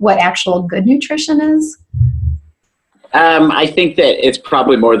know what actual good nutrition is? I think that it's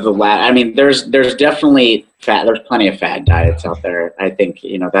probably more the latter. I mean, there's definitely there's plenty of fad diets out there. I think,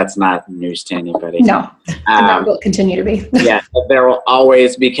 that's not news to anybody. No, and that will continue to be. Yeah, there will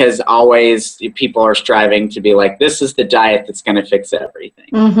always, because always people are striving to be like, this is the diet that's going to fix everything.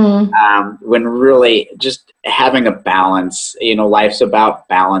 Mm-hmm. When really just having a balance, life's about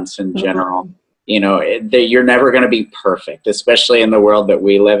balance in general. Mm-hmm. You're never going to be perfect, especially in the world that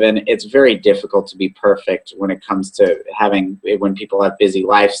we live in. It's very difficult to be perfect when it comes to when people have busy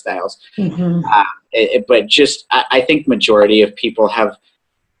lifestyles. Mm-hmm. But I think majority of people have,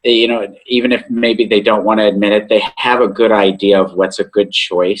 even if maybe they don't want to admit it, they have a good idea of what's a good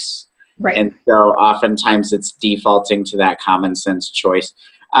choice. Right. And so oftentimes it's defaulting to that common sense choice.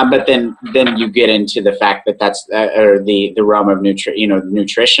 But then you get into the fact that that's the realm of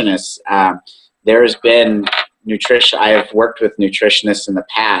nutritionists. There's been nutrition. I have worked with nutritionists in the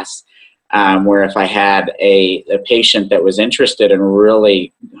past, where if I had a patient that was interested in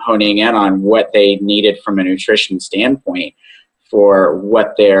really honing in on what they needed from a nutrition standpoint for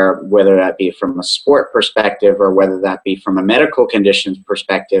whether that be from a sport perspective or whether that be from a medical conditions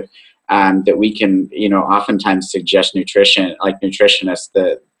perspective, that we can, oftentimes suggest nutrition, like nutritionists.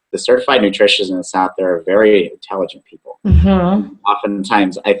 The certified nutritionists out there are very intelligent people. Mm-hmm.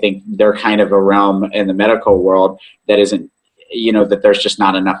 Oftentimes, I think they're kind of a realm in the medical world that isn't, that there's just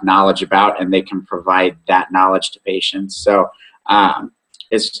not enough knowledge about, and they can provide that knowledge to patients. So,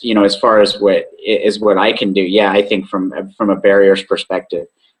 as far as what I can do, I think from a barriers perspective,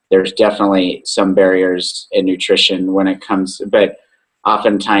 there's definitely some barriers in nutrition when it comes, but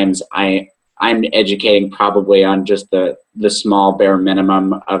oftentimes I'm educating probably on just the small bare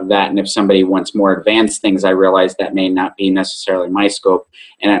minimum of that. And if somebody wants more advanced things, I realize that may not be necessarily my scope,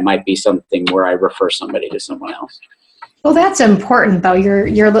 and it might be something where I refer somebody to someone else. Well, that's important though.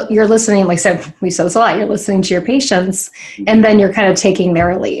 You're listening, like I said, we said this a lot, you're listening to your patients and then you're kind of taking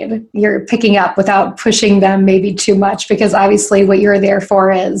their lead. You're picking up without pushing them maybe too much, because obviously what you're there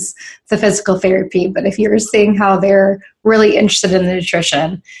for is the physical therapy. But if you're seeing how they're really interested in the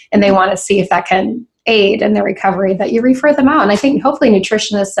nutrition and they want to see if that can aid in their recovery, that you refer them out. And I think hopefully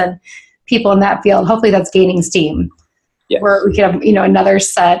nutritionists and people in that field, hopefully that's gaining steam. Yes. Where we can have, another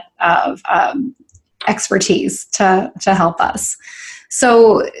set of expertise to help us.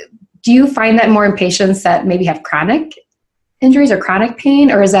 So do you find that more in patients that maybe have chronic injuries or chronic pain,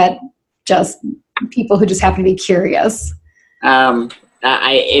 or is that just people who just happen to be curious?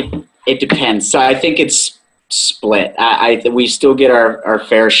 It depends. So I think it's split. We still get our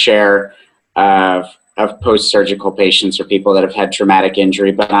fair share of post-surgical patients or people that have had traumatic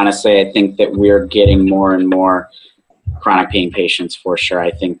injury, but honestly, I think that we're getting more and more chronic pain patients for sure.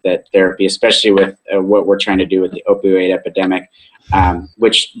 I think that therapy, especially with what we're trying to do with the opioid epidemic,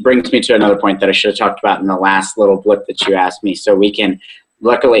 which brings me to another point that I should have talked about in the last little blip that you asked me. So we can,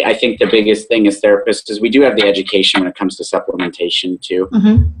 luckily, I think the biggest thing as therapists is we do have the education when it comes to supplementation too.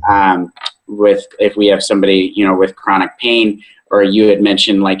 Mm-hmm. If we have somebody, with chronic pain, or you had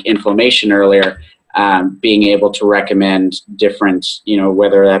mentioned like inflammation earlier, being able to recommend different,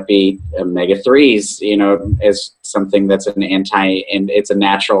 whether that be omega-3s, as something that's and it's a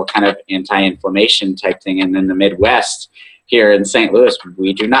natural kind of anti-inflammation type thing. And in the Midwest here in St. Louis,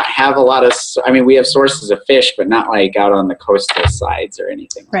 we do not have a lot of, we have sources of fish, but not like out on the coastal sides or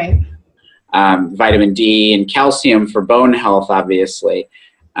anything. Right. Vitamin D and calcium for bone health, obviously.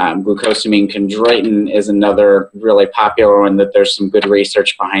 Glucosamine chondroitin is another really popular one that there's some good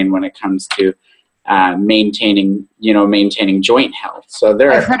research behind when it comes to maintaining joint health. So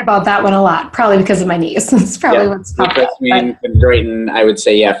I've heard about that one a lot, probably because of my knees. It's probably what's popped up. Chondroitin, I would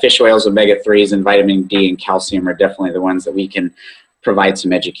say, fish oils, omega-3s, and vitamin D and calcium are definitely the ones that we can provide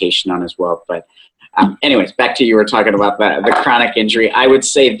some education on as well. But anyways, back to you were talking about the chronic injury. I would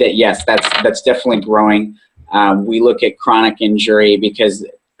say that, yes, that's definitely growing. We look at chronic injury because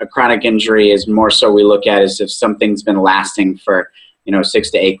a chronic injury is more so we look at as if something's been lasting for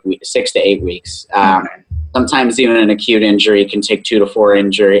 6 to 8 weeks. Sometimes even an acute injury can take 2 to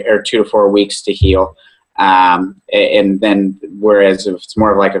 4 weeks to heal. And then, whereas if it's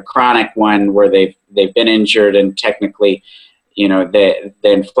more of like a chronic one where they've been injured and technically, the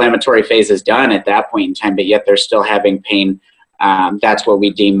inflammatory phase is done at that point in time, but yet they're still having pain. That's what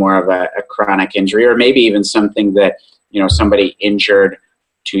we deem more of a chronic injury, or maybe even something that, somebody injured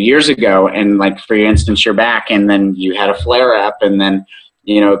 2 years ago, and like for instance, you're back and then you had a flare up and then,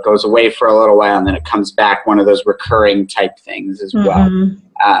 it goes away for a little while and then it comes back, one of those recurring type things as well.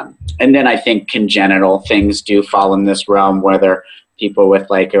 And then I think congenital things do fall in this realm, whether people with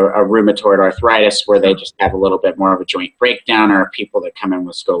like a rheumatoid arthritis where they just have a little bit more of a joint breakdown, or people that come in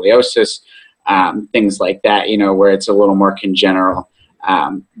with scoliosis, things like that, where it's a little more congenital.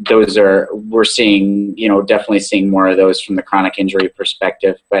 We're seeing, definitely seeing more of those from the chronic injury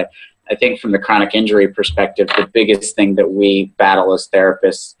perspective. But I think from the chronic injury perspective, the biggest thing that we battle as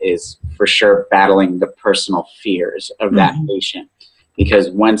therapists is for sure battling the personal fears of that patient. Because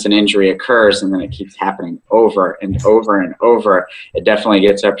once an injury occurs and then it keeps happening over and over and over, it definitely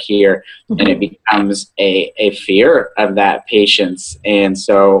gets up here and it becomes a fear of that patient's. And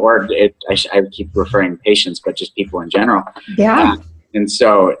so, I keep referring to patients, but just people in general. Yeah. And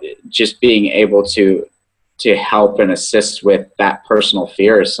so just being able to help and assist with that personal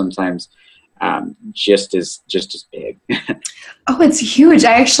fear is sometimes just as big. Oh, it's huge.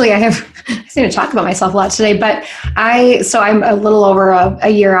 I seem to talk about myself a lot today, but I'm a little over a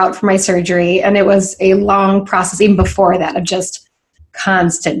year out from my surgery, and it was a long process even before that of just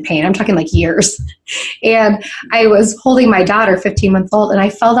constant pain. I'm talking like years. And I was holding my daughter, 15 months old, and I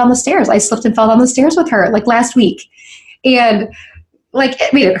fell down the stairs. I slipped and fell down the stairs with her like last week. And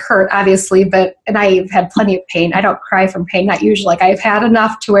it hurt obviously, and I've had plenty of pain. I don't cry from pain, not usually. Like I've had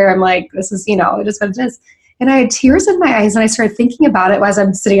enough to where I'm like, this is, it is what it is. And I had tears in my eyes and I started thinking about it as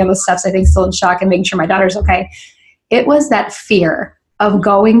I'm sitting on the steps, I think still in shock and making sure my daughter's okay. It was that fear of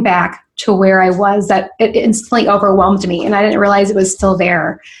going back to where I was that it instantly overwhelmed me. And I didn't realize it was still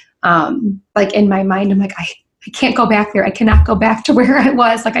there. Like in my mind, I'm like, I can't go back there. I cannot go back to where I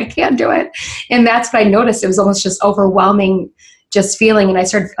was. Like I can't do it. And that's what I noticed. It was almost just overwhelming just feeling. And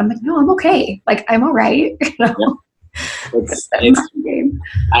I'm like, no, I'm okay. Like I'm all right. Yeah.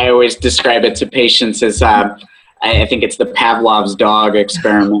 I always describe it to patients as, I think it's the Pavlov's dog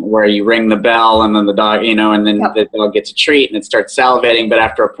experiment where you ring the bell and then the dog, and then the dog gets a treat and it starts salivating. But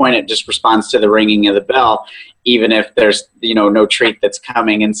after a point, it just responds to the ringing of the bell, even if there's, no treat that's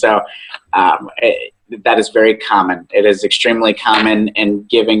coming. And so that is very common. It is extremely common, and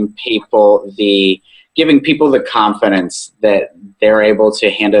giving people the confidence that they're able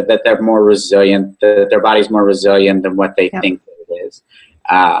to handle, that they're more resilient, that their body's more resilient than what they think it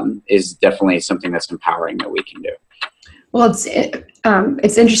is definitely something that's empowering that we can do. Well,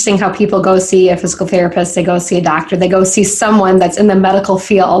 it's interesting how people go see a physical therapist, they go see a doctor, they go see someone that's in the medical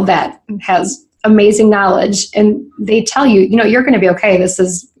field that has amazing knowledge, and they tell you, you're going to be okay. This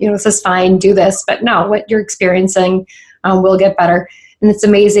is fine. Do this, but no, what you're experiencing will get better. And it's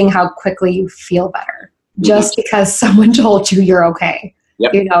amazing how quickly you feel better just because someone told you you're okay.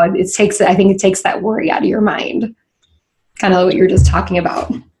 Yep. I think it takes that worry out of your mind. Kind of what you were just talking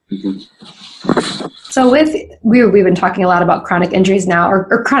about. Mm-hmm. So we've been talking a lot about chronic injuries now,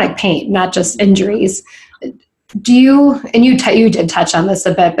 or chronic pain, not just injuries. You did touch on this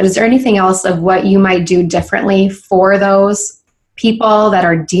a bit, but is there anything else of what you might do differently for those people that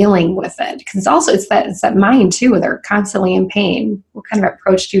are dealing with it? Because it's that mind too. They're constantly in pain. What kind of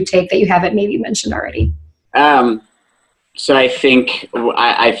approach do you take that you haven't maybe mentioned already? So I think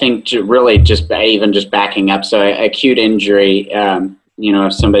really just backing up. So acute injury,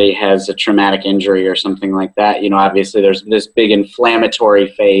 if somebody has a traumatic injury or something like that, obviously there's this big inflammatory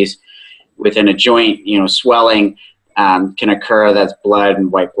phase within a joint. Swelling can occur. That's blood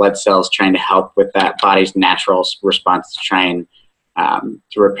and white blood cells trying to help with that body's natural response to try and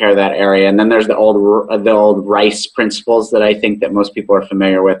to repair that area. And then there's the old Rice principles that I think that most people are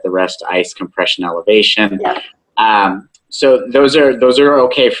familiar with: the rest, ice, compression, elevation. Yeah. So those are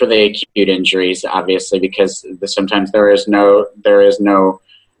okay for the acute injuries, obviously, because sometimes there is no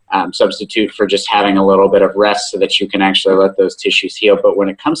substitute for just having a little bit of rest so that you can actually let those tissues heal. But when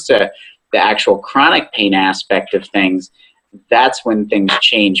it comes to the actual chronic pain aspect of things, that's when things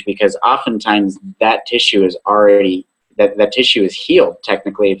change, because oftentimes that tissue is already that tissue is healed.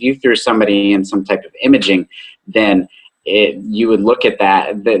 Technically, if you threw somebody in some type of imaging, then you would look at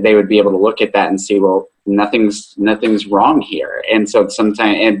that. They would be able to look at that and see, well, nothing's wrong here. And so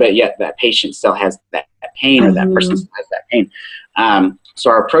but yet that patient still has that pain, or that person still has that pain. So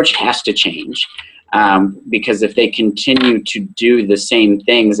our approach has to change, because if they continue to do the same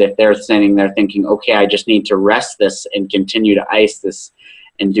things, if they're sitting there thinking, okay, I just need to rest this and continue to ice this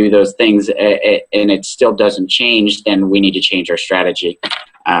and do those things, and it still doesn't change, then we need to change our strategy.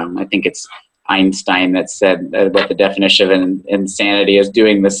 I think it's Einstein that said what the definition of insanity is: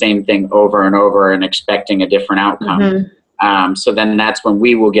 doing the same thing over and over and expecting a different outcome. Mm-hmm. So then that's when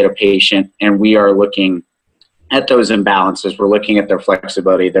we will get a patient and we are looking at those imbalances. We're looking at their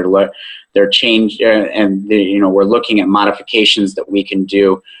flexibility, their change, and we're looking at modifications that we can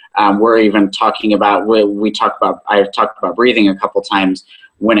do. We're even talking about, I've talked about breathing a couple times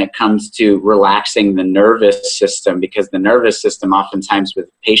when it comes to relaxing the nervous system, because the nervous system, oftentimes with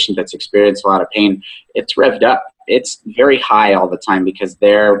a patient that's experienced a lot of pain, it's revved up. It's very high all the time because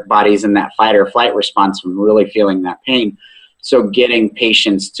their body's in that fight or flight response from really feeling that pain. So getting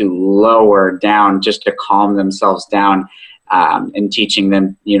patients to lower down, just to calm themselves down, and teaching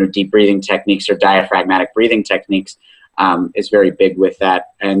them, deep breathing techniques or diaphragmatic breathing techniques is very big with that.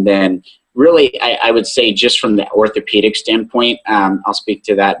 And then really, I would say, just from the orthopedic standpoint, I'll speak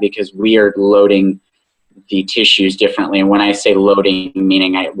to that because we are loading the tissues differently. And when I say loading,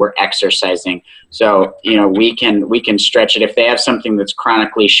 meaning we're exercising. So, we can stretch it. If they have something that's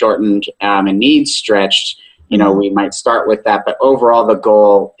chronically shortened and needs stretched, we might start with that. But overall, the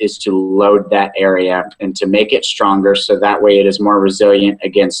goal is to load that area and to make it stronger, so that way it is more resilient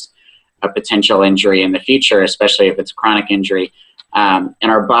against a potential injury in the future, especially if it's a chronic injury. And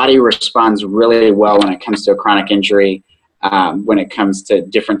our body responds really well when it comes to a chronic injury, when it comes to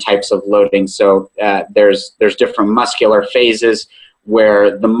different types of loading. So there's different muscular phases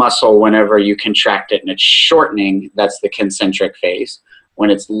where the muscle, whenever you contract it and it's shortening, that's the concentric phase. When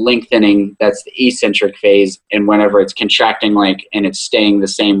it's lengthening, that's the eccentric phase. And whenever it's contracting and it's staying the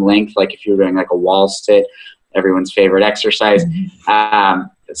same length, like if you're doing like a wall sit, everyone's favorite exercise. Mm-hmm.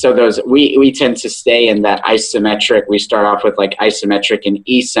 So those, we tend to stay in that isometric. We start off with like isometric and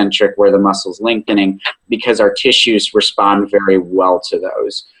eccentric, where the muscle's lengthening, because our tissues respond very well to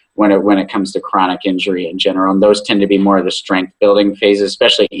those when it comes to chronic injury in general. And those tend to be more of the strength building phases,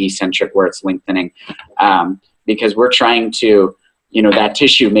 especially eccentric, where it's lengthening, because we're trying to, that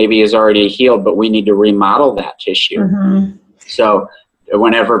tissue maybe is already healed, but we need to remodel that tissue. Mm-hmm. So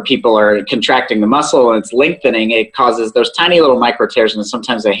whenever people are contracting the muscle and it's lengthening, it causes those tiny little micro tears. And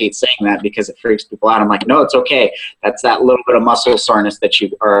sometimes I hate saying that because it freaks people out. I'm like, no, it's okay. That's that little bit of muscle soreness that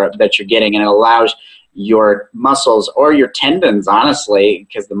you're getting, and it allows your muscles or your tendons, honestly,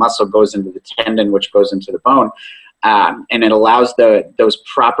 because the muscle goes into the tendon, which goes into the bone. And it allows those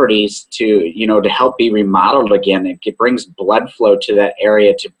properties to, to help be remodeled again. It brings blood flow to that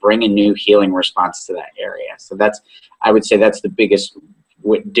area to bring a new healing response to that area. So I would say that's the biggest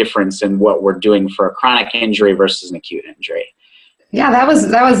difference in what we're doing for a chronic injury versus an acute injury. Yeah, that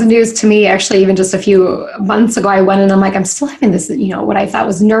was news to me. Actually, even just a few months ago, I went and I'm like, I'm still having this, what I thought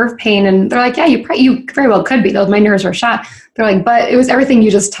was nerve pain. And they're like, yeah, you very well could be. Though my nerves were shot. They're like, but it was everything you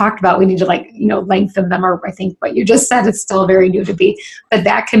just talked about. We need to lengthen them, or I think what you just said is still very new to me. But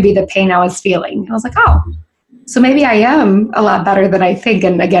that can be the pain I was feeling. I was like, oh, so maybe I am a lot better than I think.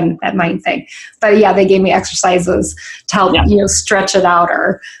 And again, that mind thing. But yeah, they gave me exercises to help, stretch it out,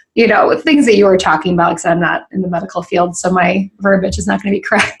 or things that you were talking about, because I'm not in the medical field, so my verbiage is not going to be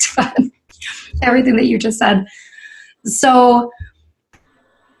correct, but everything that you just said. So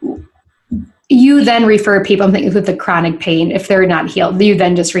you then refer people, I'm thinking with the chronic pain, if they're not healed, you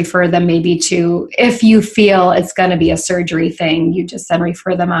then just refer them maybe to, if you feel it's going to be a surgery thing, you just then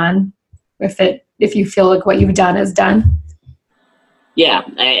refer them on if you feel like what you've done is done. Yeah,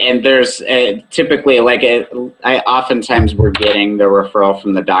 and there's typically oftentimes we're getting the referral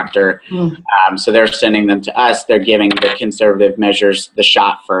from the doctor. So they're sending them to us. They're giving the conservative measures the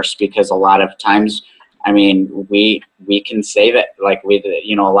shot first, because a lot of times, we can say that,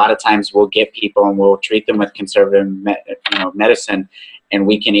 a lot of times we'll get people and we'll treat them with conservative medicine, and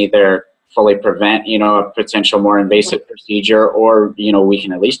we can either fully prevent, a potential more invasive procedure, or, we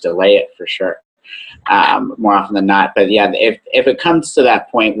can at least delay it for sure. More often than not. But yeah, if it comes to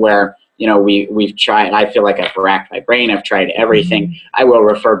that point where, we've tried, I feel like I've racked my brain, I've tried everything, I will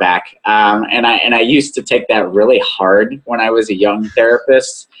refer back. And I used to take that really hard when I was a young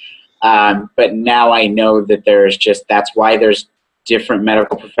therapist. But now I know that that's why there's different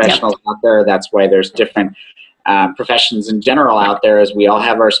medical professionals out there. That's why there's different professions in general out there, as we all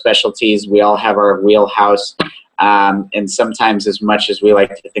have our specialties, we all have our wheelhouse. And sometimes, as much as we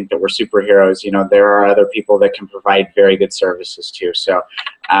like to think that we're superheroes, there are other people that can provide very good services too. So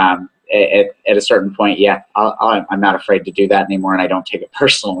at a certain point, I'm not afraid to do that anymore, and I don't take it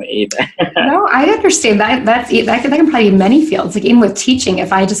personally either. No, I understand that. That can probably be many fields. Like even with teaching,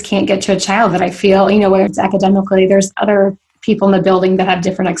 if I just can't get to a child that I feel, whether it's academically, there's other people in the building that have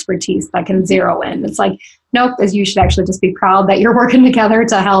different expertise that can zero in. It's like, nope, you should actually just be proud that you're working together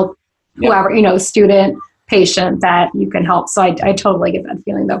to help whoever, student, patient, that you can help. So I totally get that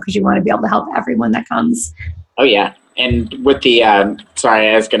feeling though, because you want to be able to help everyone that comes. Oh yeah. And with the, sorry,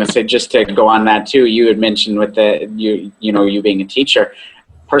 I was going to say, just to go on that too, you had mentioned with you being a teacher,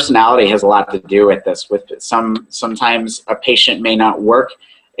 personality has a lot to do with this. Sometimes a patient may not work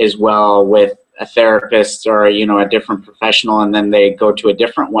as well with a therapist or, a different professional, and then they go to a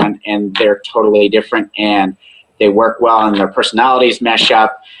different one and they're totally different and they work well and their personalities mesh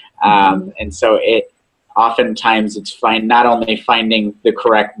up. And so oftentimes it's not only finding the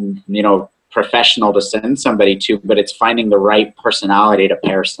correct, professional to send somebody to, but it's finding the right personality to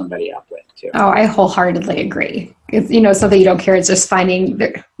pair somebody up with too. Oh, I wholeheartedly agree. It's, something you don't care. It's just finding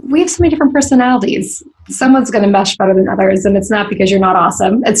we have so many different personalities. Someone's going to mesh better than others, and it's not because you're not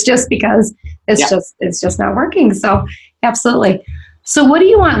awesome. It's just because it's just not working. So absolutely. So what do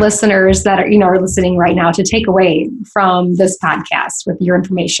you want listeners that are listening right now to take away from this podcast with your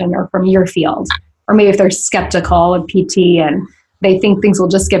information or from your field? Or maybe if they're skeptical of PT and they think things will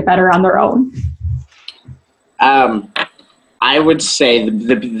just get better on their own? I would say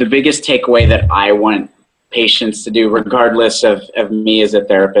the biggest takeaway that I want patients to do, regardless of me as a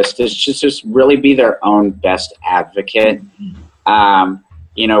therapist, is just really be their own best advocate.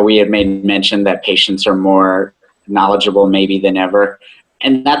 We had made mention that patients are more knowledgeable maybe than ever.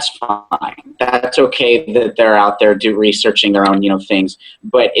 And that's fine. That's okay that they're out there researching their own, things.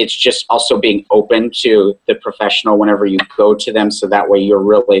 But it's just also being open to the professional whenever you go to them, so that way you're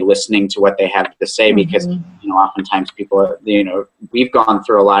really listening to what they have to say. Because, oftentimes people, we've gone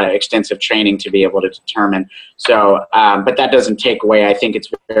through a lot of extensive training to be able to determine. So, but that doesn't take away. I think it's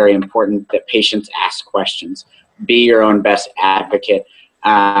very important that patients ask questions. Be your own best advocate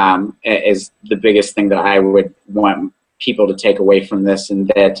is the biggest thing that I would want people to take away from this, and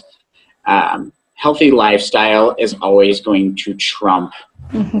that healthy lifestyle is always going to trump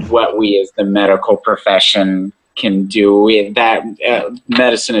what we as the medical profession can do. That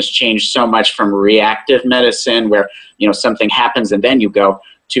medicine has changed so much from reactive medicine, where something happens and then you go,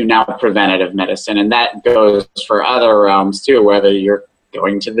 to now preventative medicine, and that goes for other realms too. Whether you're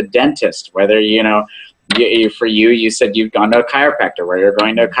going to the dentist, whether for you said you've gone to a chiropractor, where you're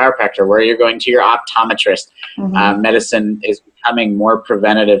going to a chiropractor, where you're going to your optometrist. Medicine is becoming more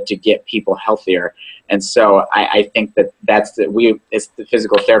preventative to get people healthier. And so I think that's we as the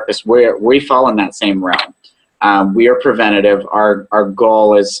physical therapists, we fall in that same realm. We are preventative. Our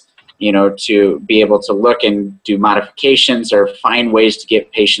goal is, to be able to look and do modifications or find ways to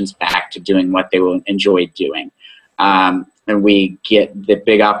get patients back to doing what they will enjoy doing. And we get the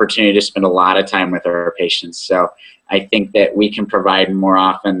big opportunity to spend a lot of time with our patients. So I think that we can provide more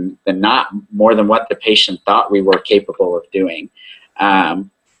often than not, more than what the patient thought we were capable of doing. And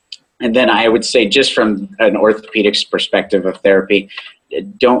then I would say, just from an orthopedics perspective of therapy,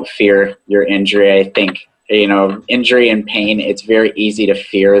 don't fear your injury. I think, injury and pain, it's very easy to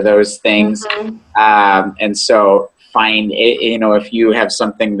fear those things. Mm-hmm. And so find, if you have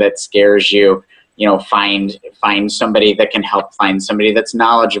something that scares you, find somebody that can help, find somebody that's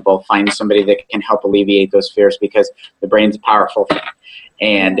knowledgeable, find somebody that can help alleviate those fears, because the brain's a powerful thing.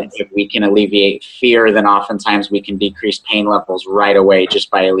 And if we can alleviate fear, then oftentimes we can decrease pain levels right away just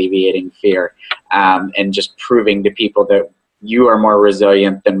by alleviating fear, and just proving to people that you are more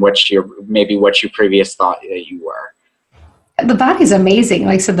resilient than what you previous thought that you were. The body's amazing.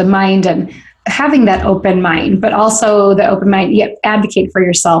 Like, so the mind, and having that open mind, but also the open mind, you advocate for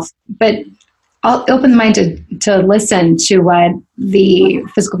yourself, but open mind to listen to what the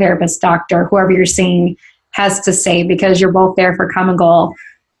physical therapist, doctor, whoever you're seeing has to say, because you're both there for a common goal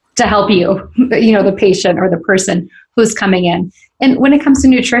to help you, the patient or the person who's coming in. And when it comes to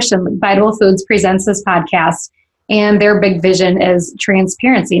nutrition, Vitable Foods presents this podcast, and their big vision is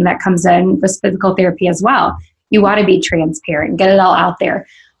transparency, and that comes in with physical therapy as well. You want to be transparent, get it all out there,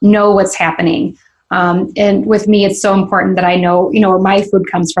 know what's happening. And with me, it's so important that I know, where my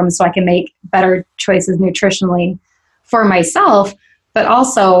food comes from, so I can make better choices nutritionally for myself, but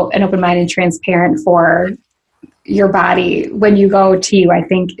also an open mind and transparent for your body when you go to you. I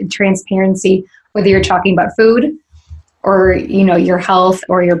think transparency, whether you're talking about food or, your health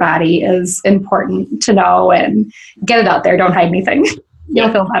or your body, is important to know, and get it out there. Don't hide anything.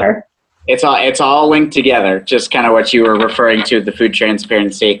 You'll feel better. It's all linked together. Just kind of what you were referring to, the food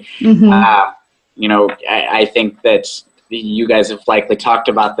transparency. Mm-hmm. I think that you guys have likely talked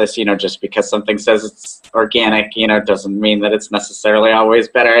about this, just because something says it's organic, doesn't mean that it's necessarily always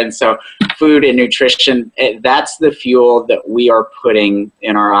better. And so food and nutrition, that's the fuel that we are putting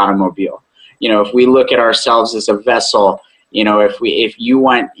in our automobile. If we look at ourselves as a vessel, if you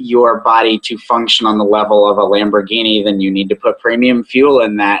want your body to function on the level of a Lamborghini, then you need to put premium fuel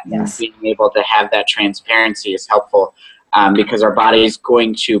in that. Yes. And being able to have that transparency is helpful, because our body is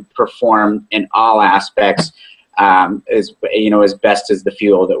going to perform in all aspects as best as the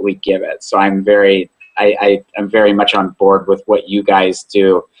fuel that we give it. So I'm very much on board with what you guys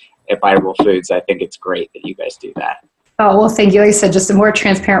do at Vitable Foods. I think it's great that you guys do that. Oh, well, thank you. Like I said, just a more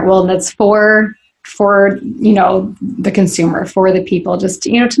transparent world, and it's for the consumer, for the people, just,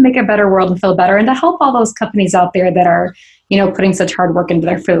 to make a better world and feel better, and to help all those companies out there that are, putting such hard work into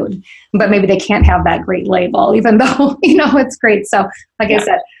their food, but maybe they can't have that great label, even though, it's great. So like I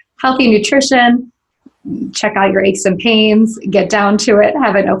said, healthy nutrition, check out your aches and pains, get down to it,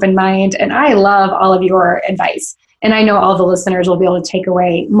 have an open mind. And I love all of your advice. And I know all the listeners will be able to take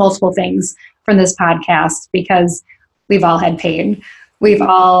away multiple things from this podcast, because we've all had pain. We've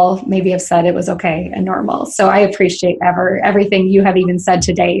all maybe have said it was okay and normal. So I appreciate everything you have even said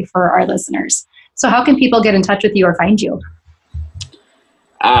today for our listeners. So how can people get in touch with you or find you?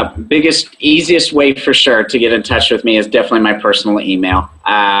 Easiest way for sure to get in touch with me is definitely my personal email.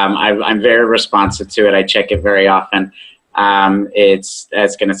 I'm very responsive to it. I check it very often. I'll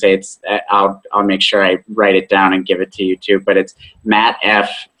make sure I write it down and give it to you too, but it's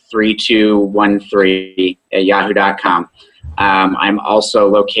mattf3213@yahoo.com. I'm also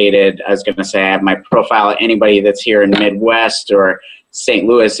located, I have my profile. Anybody that's here in Midwest or St.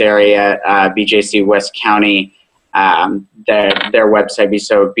 Louis area, BJC West County, their website,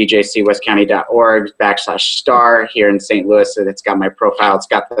 so bjcwestcounty.org/star here in St. Louis. And it's got my profile. It's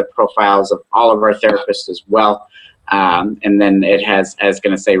got the profiles of all of our therapists as well. And then it has,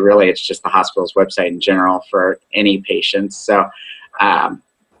 really, it's just the hospital's website in general for any patients. So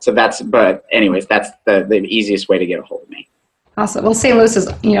that's the easiest way to get a hold of me. Awesome. Well, St. Louis is,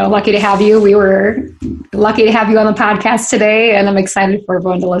 lucky to have you. We were lucky to have you on the podcast today, and I'm excited for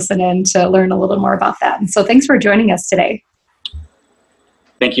everyone to listen in to learn a little more about that. And so thanks for joining us today.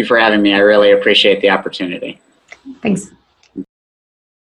 Thank you for having me. I really appreciate the opportunity. Thanks.